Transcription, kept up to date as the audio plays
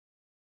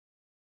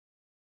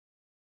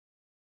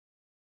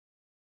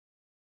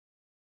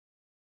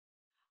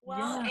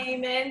Well, Yeah.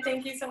 Aymen,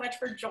 thank you so much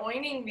for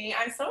joining me.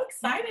 I'm so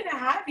excited to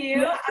have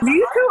you Yeah, at the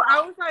me art. too.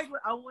 I was like,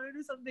 I want to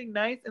do something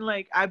nice, and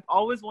like I've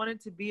always wanted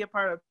to be a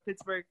part of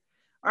Pittsburgh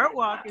Art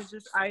Walk. Yeah. It's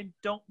just I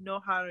don't know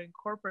how to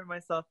incorporate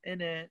myself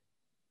in it.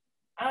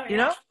 Oh You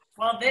yeah. know?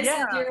 Well, this is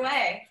Yeah. your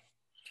way.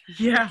 You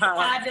just Yeah.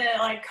 had to,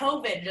 like,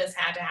 COVID just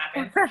had to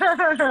happen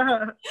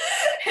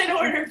in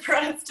order for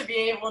us to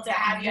be able to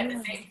have you at the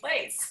Yeah. same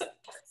place.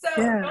 So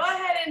Yeah. go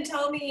ahead and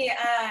tell me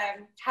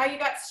how you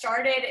got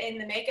started in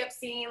the makeup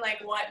scene,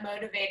 like what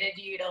motivated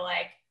you to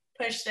like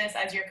push this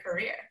as your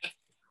career.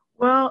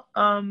 Well,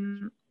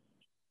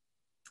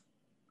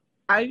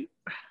 I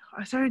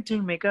I started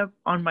doing makeup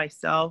on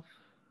myself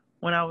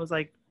when I was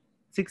like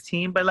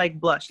 16, but like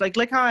blush, like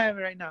how I have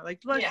it right now,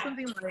 like blush, Yeah.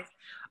 something like,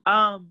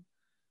 um,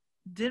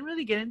 didn't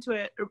really get into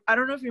it. I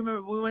don't know if you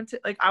remember, we went to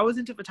like I was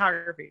into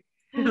photography,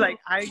 like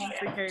I used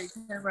to carry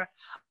a camera.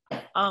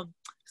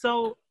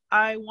 So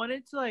I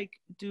wanted to like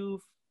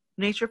do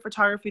nature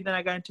photography. Then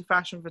I got into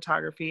fashion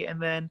photography,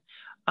 and then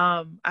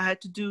I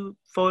had to do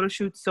photo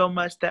shoots so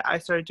much that I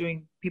started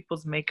doing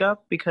people's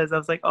makeup because I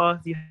was like, oh,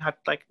 you have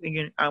like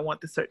I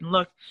want this certain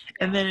look,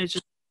 and then it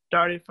just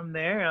started from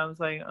there. And I was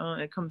like, oh,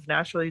 it comes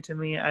naturally to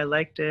me. I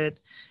liked it,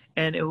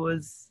 and it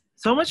was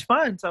so much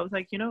fun. So I was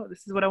like,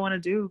 this is what I want to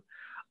do.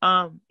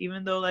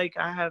 Even though like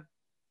I have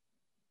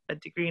a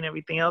degree and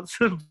everything else,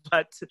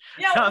 but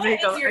Yeah, not what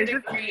makeup. is your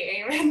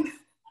degree, Aymen?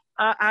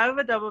 I have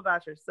a double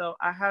bachelor's, so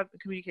I have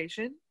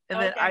communication, and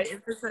then Okay.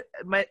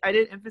 I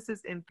did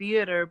emphasis in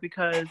theater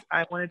because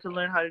I wanted to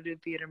learn how to do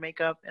theater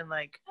makeup and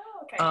like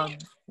Oh, okay.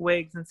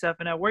 wigs and stuff.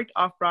 And I worked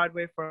off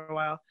Broadway for a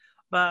while,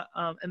 but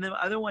and then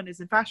the other one is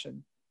in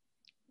fashion.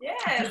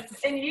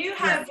 Yes, and you Yeah,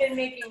 have been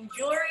making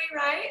jewelry,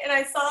 right? And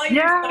I saw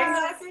your yeah,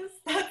 sunglasses.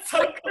 That's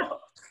so cool.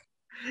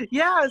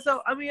 yeah.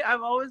 So I mean,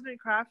 I've always been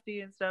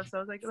crafty and stuff. So I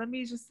was like,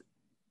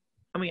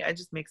 I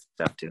just make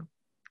stuff too.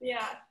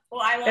 Yeah.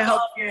 Well, I It love all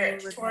helps of your me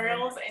with my.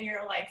 tutorials and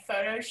your like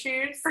photo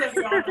shoots of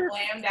you all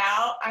glammed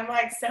out. I'm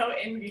like so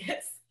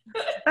envious.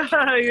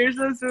 You're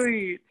so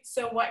sweet.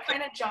 So what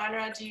kind of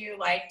genre do you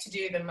like to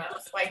do the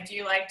most? Like, do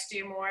you like to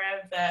do more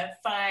of the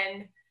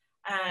fun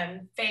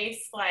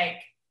face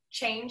like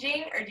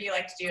changing, or do you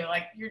like to do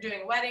like you're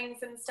doing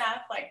weddings and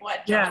stuff? Like,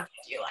 what genre Yeah.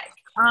 do you like?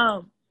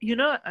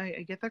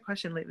 I get that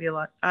question lately a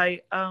lot.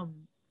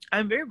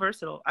 I'm very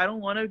versatile. I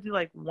don't want to do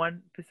like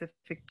one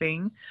specific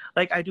thing.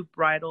 Like I do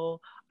bridal,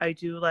 I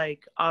do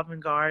like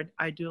avant-garde,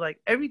 I do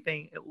like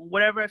everything,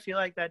 whatever I feel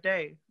like that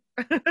day.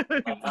 That's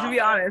To be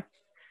awesome. honest,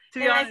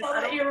 And I saw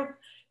I that don't.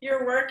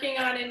 you're working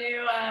on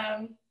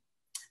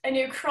a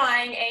new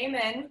crying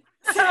Amen.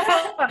 So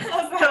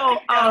how's that So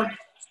going?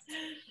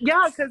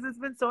 yeah, because it's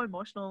been so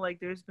emotional. Like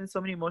there's been so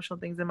many emotional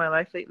things in my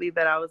life lately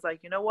that I was like,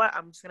 you know what?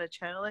 I'm just gonna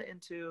channel it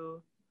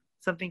into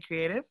something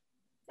creative.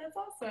 That's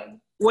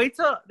awesome. Wait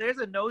till there's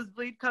a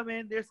nosebleed come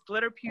in. There's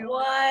glitter puke.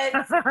 What?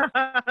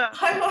 I'm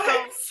so,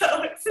 like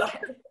so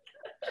excited.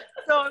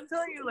 so I'm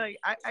telling you, like,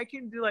 I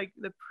can do like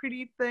the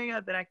pretty thing,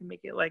 and then I can make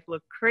it like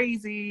look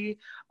crazy.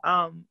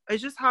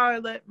 It's just how I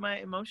let my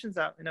emotions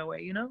out in a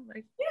way,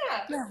 Like,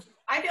 Yeah. yeah,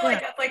 I feel yeah,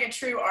 like that's like a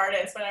true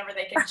artist whenever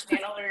they can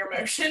channel their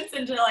emotions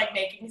into like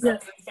making yeah.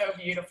 something so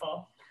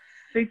beautiful.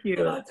 Thank So you,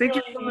 that's thank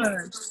you really so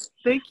neat. much.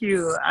 Thank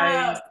you.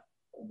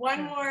 One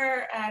Yeah,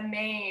 more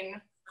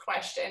main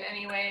question,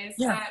 anyways.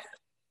 yeah.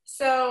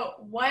 So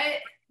what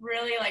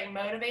really like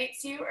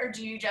motivates you, or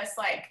do you just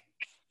like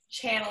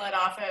channel it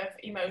off of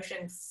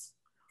emotions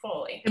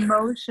fully?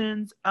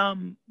 Emotions,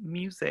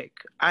 music.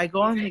 I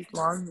go on Music. these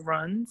long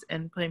runs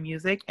and play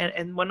music,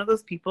 and one of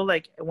those people,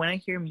 like when I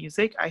hear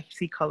music, I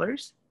see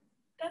colors.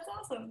 That's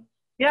awesome.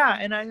 Yeah,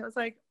 and I was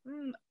like,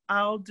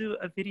 I'll do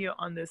a video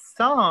on this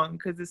song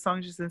because this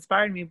song just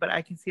inspired me, but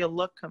I can see a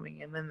look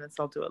coming, and then this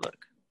I'll do a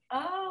look.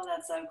 Oh,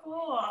 that's so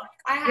cool.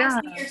 I have Yeah.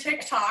 seen your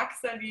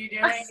TikToks of you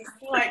doing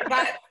like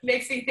that.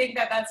 Makes me think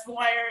that that's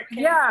where it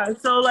came Yeah.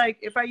 So like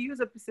if I use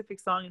a specific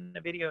song in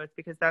the video, it's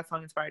because that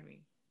song inspired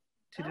me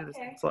to from. do this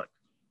Okay. look.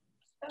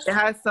 That's It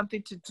has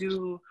something to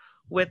do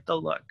with the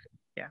look.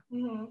 Yeah.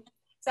 mm-hmm.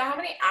 So how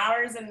many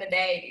hours in the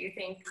day do you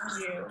think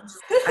you?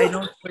 I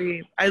don't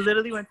sleep. I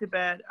literally went to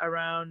bed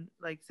around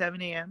like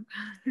 7 a.m.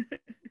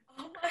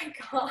 Oh my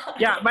god.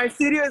 Yeah, my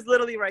studio is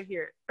literally right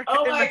here.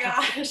 Oh in my the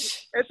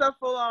gosh. It's a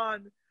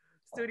full-on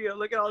studio.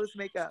 Look at all this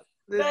makeup.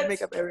 There's That's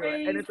makeup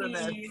everywhere, and it's a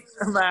mess. crazy.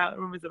 My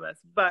room is a mess.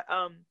 But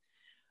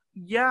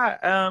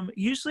yeah.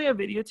 Usually a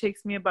video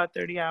takes me about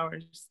 30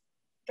 hours,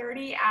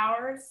 30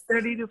 hours?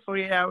 30 to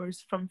 48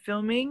 hours from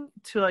filming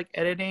to like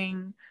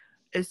editing.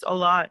 It's a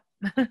lot.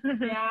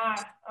 Yeah.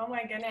 Oh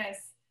my goodness.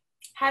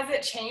 Has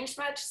it changed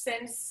much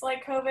since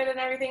like COVID and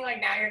everything? Like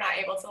now you're not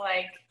able to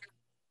like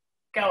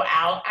go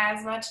out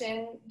as much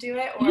and do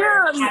it, or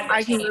Yeah, has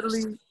it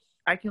changed?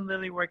 I can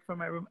literally work from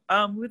my room.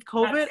 With That's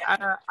COVID,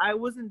 good. I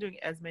wasn't doing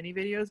as many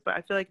videos, but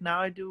I feel like now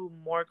I do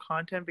more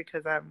content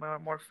because I'm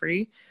more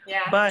free.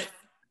 Yeah. But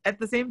at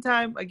the same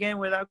time, again,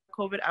 without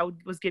COVID,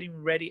 was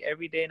getting ready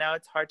every day. Now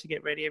it's hard to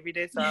get ready every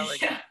day, so I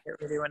like Yeah.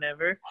 get ready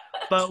whenever.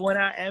 But when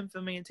I am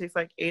filming, it takes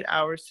like 8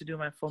 hours to do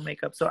my full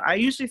makeup. So I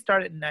usually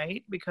start at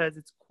night because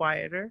it's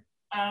quieter.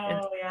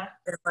 and, Oh, yeah.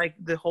 and like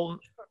the whole,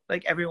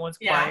 like everyone's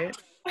Yeah. quiet.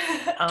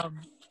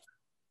 Um,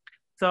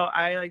 so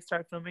I like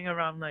start filming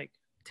around like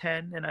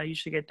 10, and I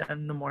usually get done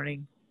in the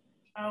morning.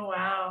 Oh,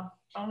 wow.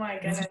 Oh, my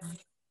goodness.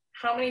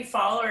 How many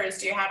followers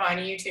do you have on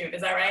YouTube?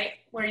 Is that right?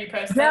 Where you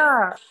post it?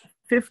 Yeah,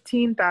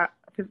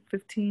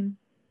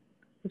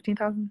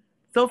 15,000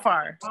 so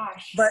far.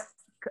 Gosh. But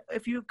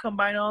if you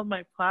combine all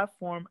my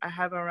platform, I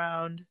have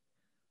around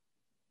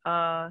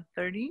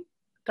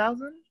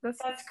 30,000.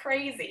 That's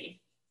crazy.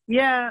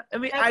 Yeah. I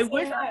mean, I That's so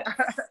wish nuts.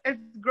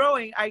 it's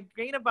growing. I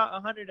gain about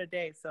 100 a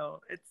day,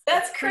 so it's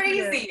That's pretty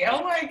good. crazy.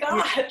 Oh my Yeah,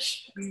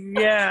 gosh.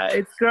 yeah,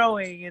 it's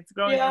growing. It's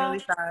growing Yeah. really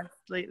fast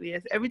lately.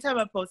 Every time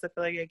I post, I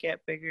feel like I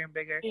get bigger and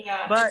bigger.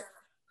 Yeah. But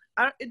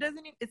it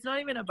doesn't. It's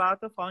not even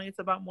about the following. It's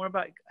about more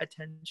about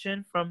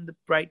attention from the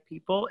right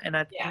people, and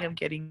I think Yeah. I'm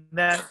getting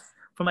that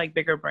from like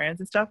bigger brands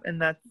and stuff.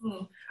 And that's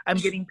I'm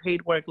getting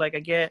paid work. Like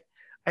I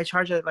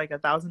charge like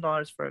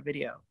 $1,000 for a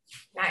video.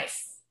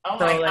 Nice. Oh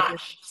So my like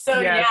gosh.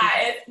 So yeah,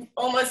 it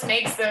almost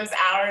makes those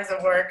hours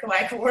of work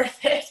like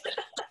worth it.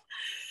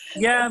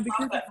 yeah,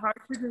 because it's hard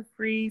to do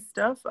free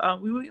stuff.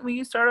 When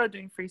you start out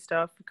doing free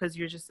stuff because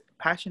you're just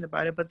passionate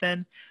about it, but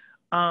then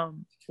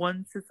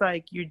once it's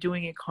like you're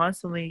doing it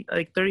constantly,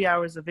 like 30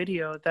 hours of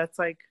video, that's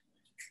like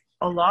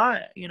a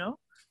lot, you know.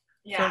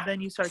 Yeah. So then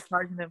you start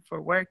charging them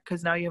for work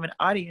because now you have an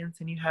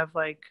audience and you have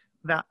like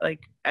that,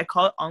 like I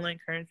call it online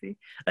currency.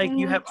 Like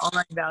you have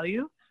online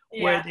value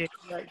where they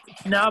like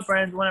now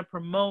brands want to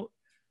promote.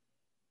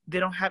 They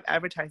don't have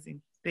advertising.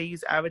 They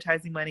use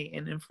advertising money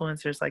and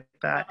influencers like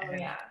that. Oh,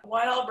 yeah.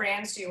 What all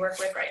brands do you work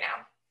with right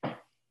now?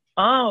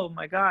 Oh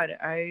my God,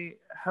 I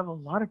have a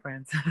lot of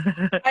brands.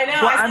 I know.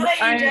 Well, I saw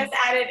that you just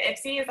added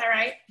Ipsy. Is that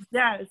right?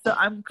 Yeah, so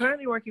I'm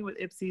currently working with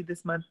Ipsy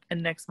this month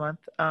and next month.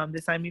 They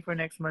signed me for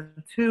next month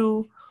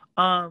too.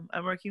 I'm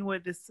working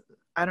with this.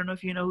 I don't know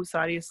if you know who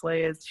Sadia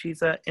Slay is.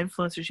 She's an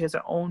influencer. She has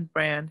her own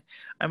brand.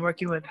 I'm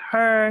working with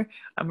her.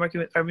 I'm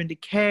working with Urban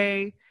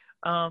Decay.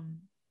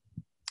 I'm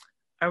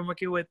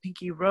working with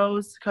Pinky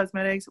Rose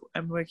Cosmetics.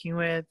 I'm working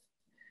with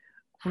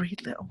who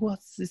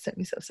else sent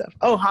me some stuff?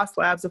 Oh, Haas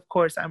Labs, of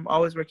course. I'm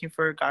always working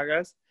for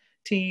Gaga's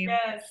team.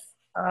 Yes.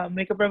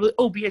 Makeup Revolution.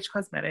 Oh, BH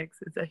Cosmetics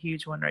is a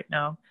huge one right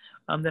now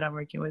that I'm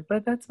working with.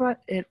 But that's about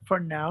it for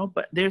now.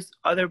 But there's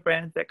other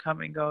brands that come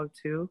and go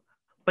too.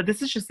 But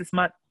this is just this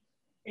month.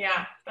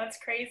 Yeah, that's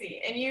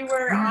crazy. And you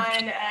were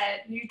on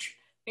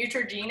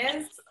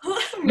Neutrogena's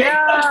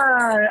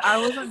Yeah, I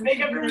was on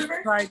makeup remover.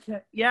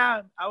 Pride.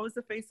 Yeah, I was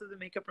the face of the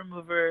makeup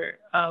remover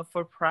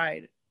for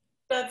Pride.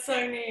 That's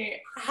so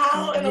neat.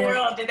 How in the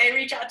world did they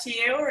reach out to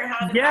you, or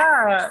how did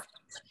that?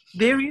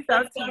 They reached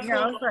out to me. Cool.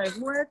 I was like,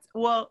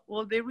 what?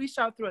 Well, they reached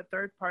out through a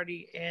third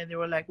party, and they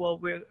were like, well,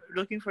 we're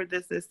looking for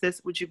this.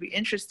 Would you be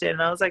interested?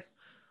 And I was like,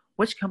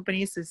 which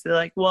company is this? They're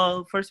like,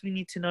 well, first we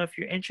need to know if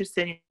you're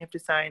interested. You have to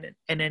sign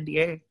an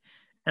NDA.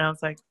 And I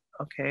was like,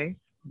 okay,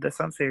 that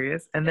sounds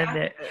serious. And then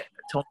they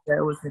told me that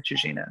it was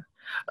Neutrogena.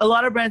 A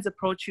lot of brands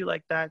approach you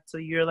like that, so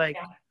you're like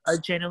are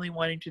genuinely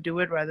wanting to do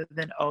it rather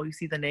than you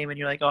see the name and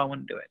you're like, oh, I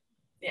want to do it.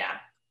 Yeah.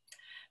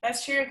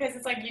 That's true, because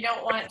it's like you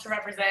don't want to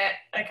represent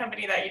a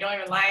company that you don't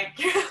even like.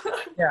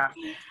 Yeah.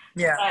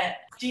 But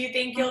do you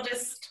think you'll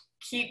just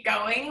keep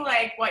going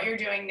like what you're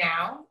doing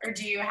now, or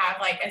do you have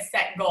like a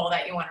set goal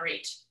that you want to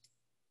reach?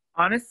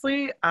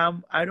 Honestly,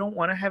 I don't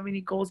want to have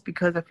any goals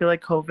because I feel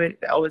like COVID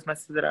always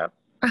messes it up.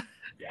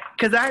 Yeah.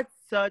 Because I had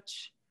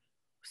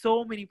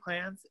so many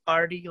plans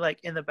already like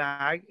in the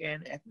bag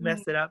and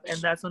messed it up,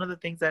 and that's one of the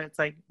things that it's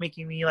like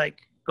making me like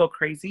go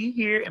crazy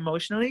here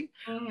emotionally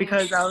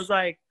because I was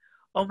like,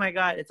 oh my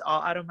God, it's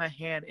all out of my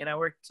hand and I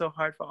worked so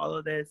hard for all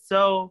of this.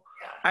 So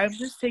I'm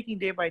just taking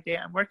day by day.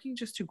 I'm working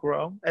just to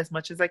grow as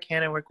much as I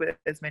can and work with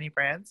as many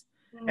brands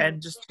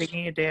and just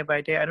taking it day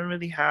by day. I don't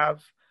really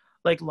have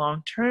like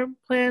long-term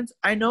plans.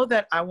 I know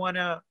that I want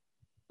to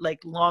like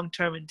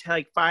long-term into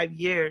like 5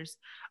 years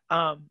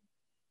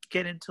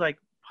get into like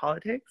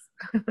politics.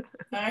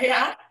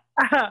 Yeah.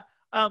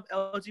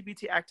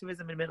 LGBT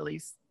activism in Middle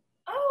East.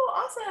 Oh,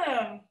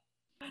 awesome.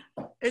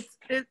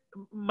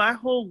 My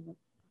whole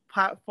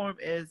platform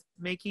is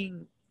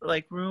making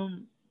like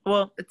room.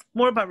 Well, it's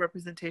more about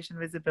representation,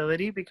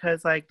 visibility,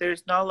 because like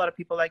there's not a lot of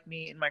people like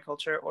me in my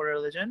culture or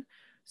religion.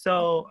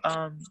 So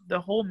the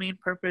whole main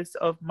purpose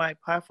of my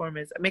platform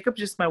is makeup is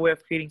just my way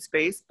of creating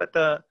space, but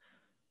the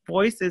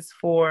voice is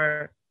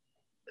for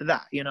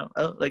that, you know,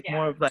 like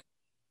more of like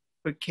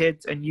for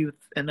kids and youth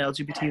and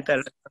LGBT youth that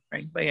are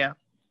suffering. But yeah.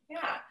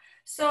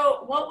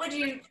 So what would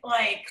you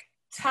like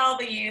tell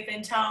the youth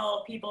and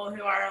tell people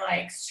who are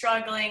like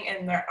struggling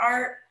in their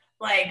art,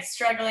 like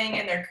struggling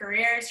in their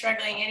career,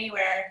 struggling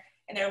anywhere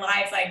in their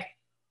lives, like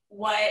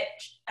what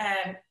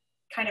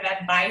kind of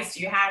advice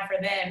do you have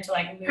for them to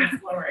like move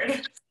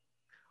forward?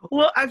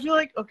 Well, I feel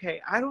like,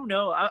 okay, I don't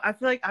know. I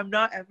feel like I'm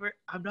not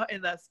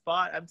in that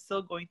spot. I'm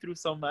still going through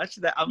so much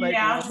that I'm like,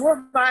 who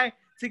am I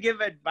to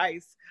give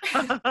advice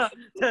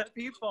to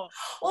people?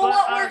 Well,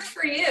 what works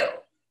for you?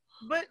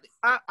 but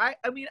I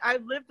mean,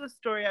 I've lived the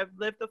story. I've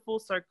lived the full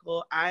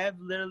circle. I have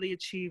literally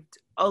achieved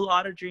a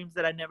lot of dreams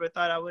that I never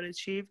thought I would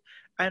achieve.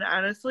 And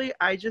honestly,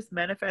 I just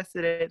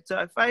manifested it. So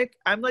if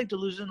I'm like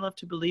delusional enough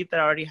to believe that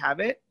I already have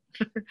it,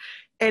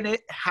 and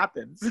it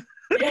happens.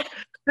 Yeah.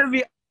 To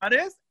be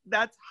honest,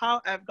 that's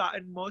how I've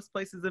gotten most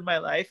places in my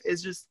life.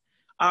 Is just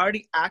I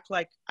already act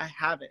like I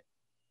have it.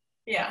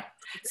 Yeah.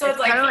 So it's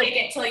like fake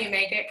it till you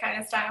make it kind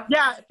of style.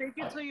 Yeah, fake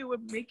it till you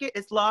would make it.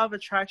 It's law of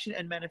attraction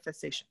and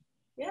manifestation.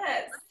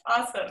 Yes.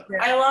 Awesome. Yeah.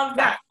 I love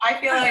that. I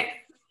feel like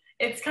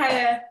it's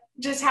kind of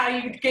just how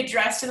you get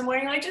dressed in the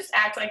morning. Like, just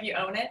act like you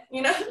own it,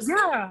 you know?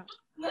 Yeah.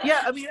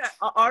 Yeah, I mean,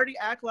 I already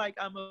act like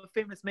I'm a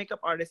famous makeup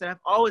artist, and I've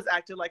always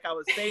acted like I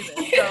was famous.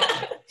 So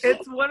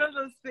it's one of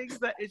those things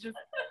that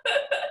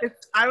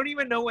I don't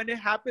even know when it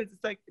happens.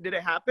 It's like, did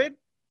it happen?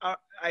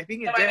 I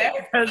think it did,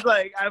 because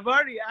like I've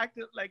already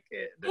acted like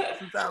it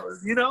since I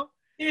was, you know?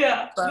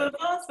 Yeah, that's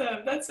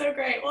awesome. That's so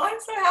great. Well, I'm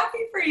so happy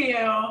for you.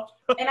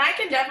 And I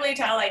can definitely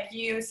tell, like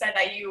you said,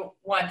 that you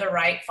want the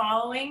right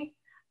following.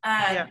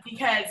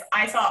 Because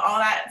I saw all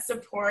that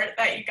support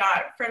that you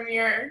got from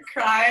your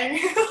crying.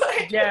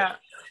 Yeah.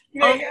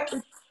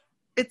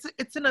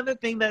 It's another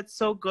thing that's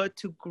so good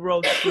to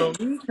grow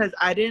slowly, because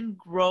I didn't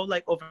grow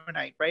like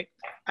overnight, right?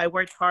 I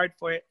worked hard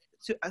for it.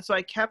 So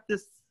I kept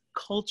this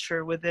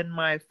culture within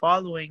my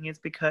following, is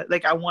because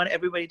like I want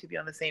everybody to be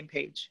on the same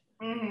page.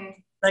 Mm-hmm.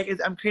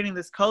 Like I'm creating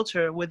this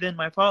culture within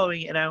my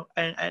following,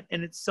 and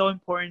it's so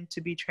important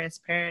to be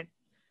transparent,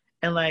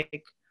 and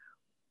like,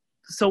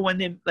 so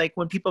when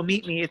people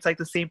meet me, it's like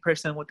the same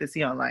person what they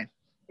see online.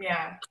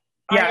 Yeah.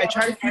 Yeah, I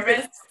try to keep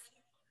it.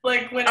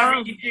 Like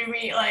whenever you do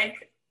meet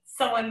like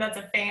someone that's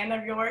a fan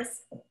of yours.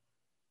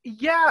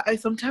 Yeah,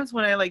 sometimes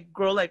when I like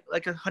grow like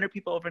 100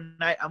 people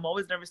overnight, I'm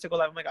always nervous to go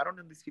live. I'm like, I don't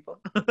know these people.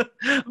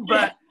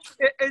 But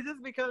it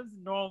just becomes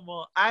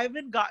normal. I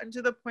haven't gotten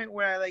to the point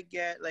where I like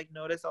get like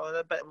noticed all of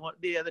that. But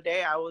the other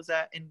day I was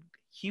in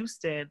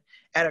Houston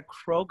at a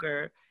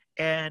Kroger,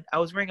 and I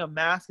was wearing a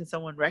mask, and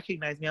someone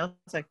recognized me. I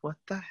was like, what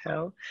the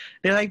hell?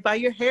 They're like, by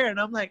your hair. And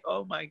I'm like,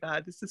 oh my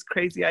God, this is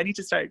crazy. I need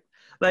to start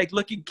like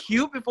looking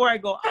cute before I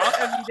go out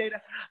every day.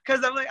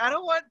 Because I'm like, I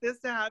don't want this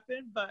to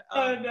happen. But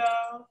oh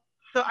no.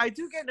 So I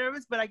do get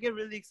nervous, but I get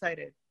really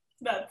excited.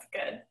 That's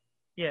good.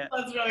 Yeah.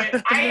 That's really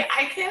good.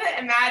 I can't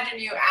imagine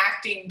you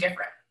acting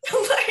different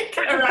like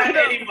around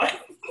anyone.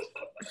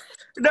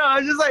 No,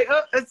 I'm just like,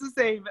 oh, it's the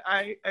same.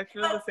 I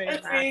feel the same.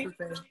 Act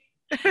the same.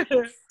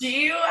 Do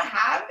you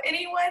have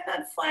anyone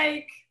that's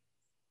like,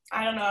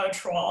 I don't know, a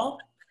troll?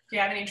 Do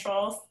you have any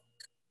trolls?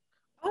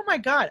 Oh my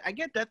God, I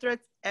get death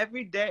threats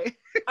every day.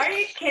 Are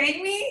you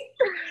kidding me?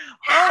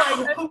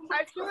 Oh,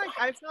 I feel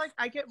like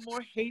I get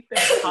more hate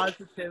than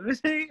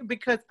positivity,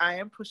 because I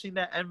am pushing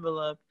that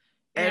envelope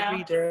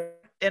every day,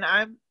 and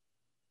I'm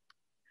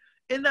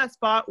in that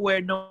spot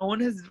where no one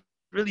has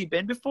really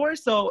been before.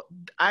 So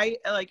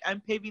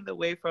I'm paving the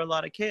way for a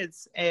lot of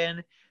kids,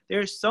 and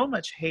there's so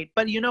much hate.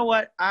 But you know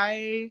what?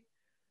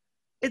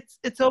 It's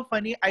so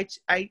funny.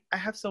 I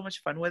have so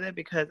much fun with it,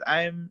 because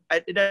I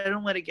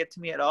don't let it get to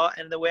me at all.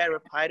 And the way I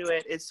reply to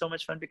it is so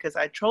much fun, because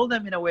I troll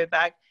them in a way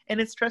back, and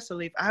it's stress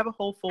relief. I have a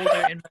whole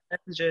folder in my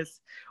messages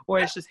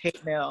where it's just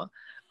hate mail.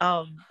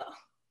 So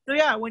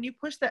yeah, when you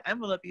push that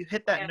envelope, you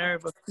hit that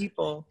nerve of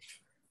people.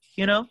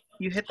 You know,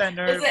 you hit that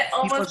nerve. Does it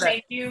almost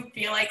make you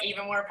feel like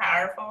even more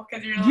powerful?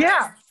 Because you're like,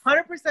 yeah,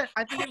 100%.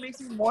 I think it makes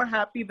me more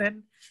happy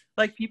than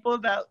like people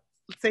that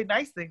say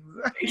nice things,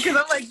 because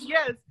I'm like,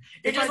 yes.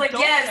 You're just like,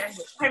 yes,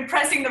 I'm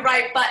pressing the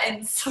right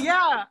buttons.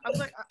 Yeah, I'm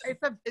like,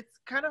 it's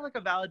kind of like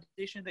a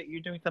validation that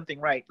you're doing something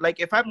right. Like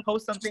if I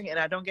post something and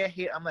I don't get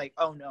hate, I'm like,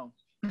 oh no.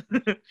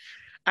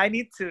 I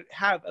need to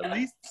have at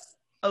least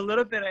a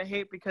little bit of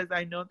hate, because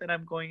I know that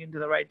I'm going into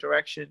the right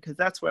direction, because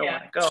that's where I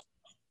want to go.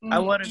 I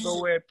want to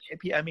go where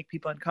I make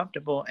people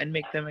uncomfortable and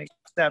make them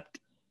accept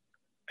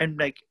and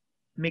like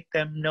make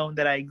them know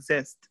that I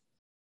exist.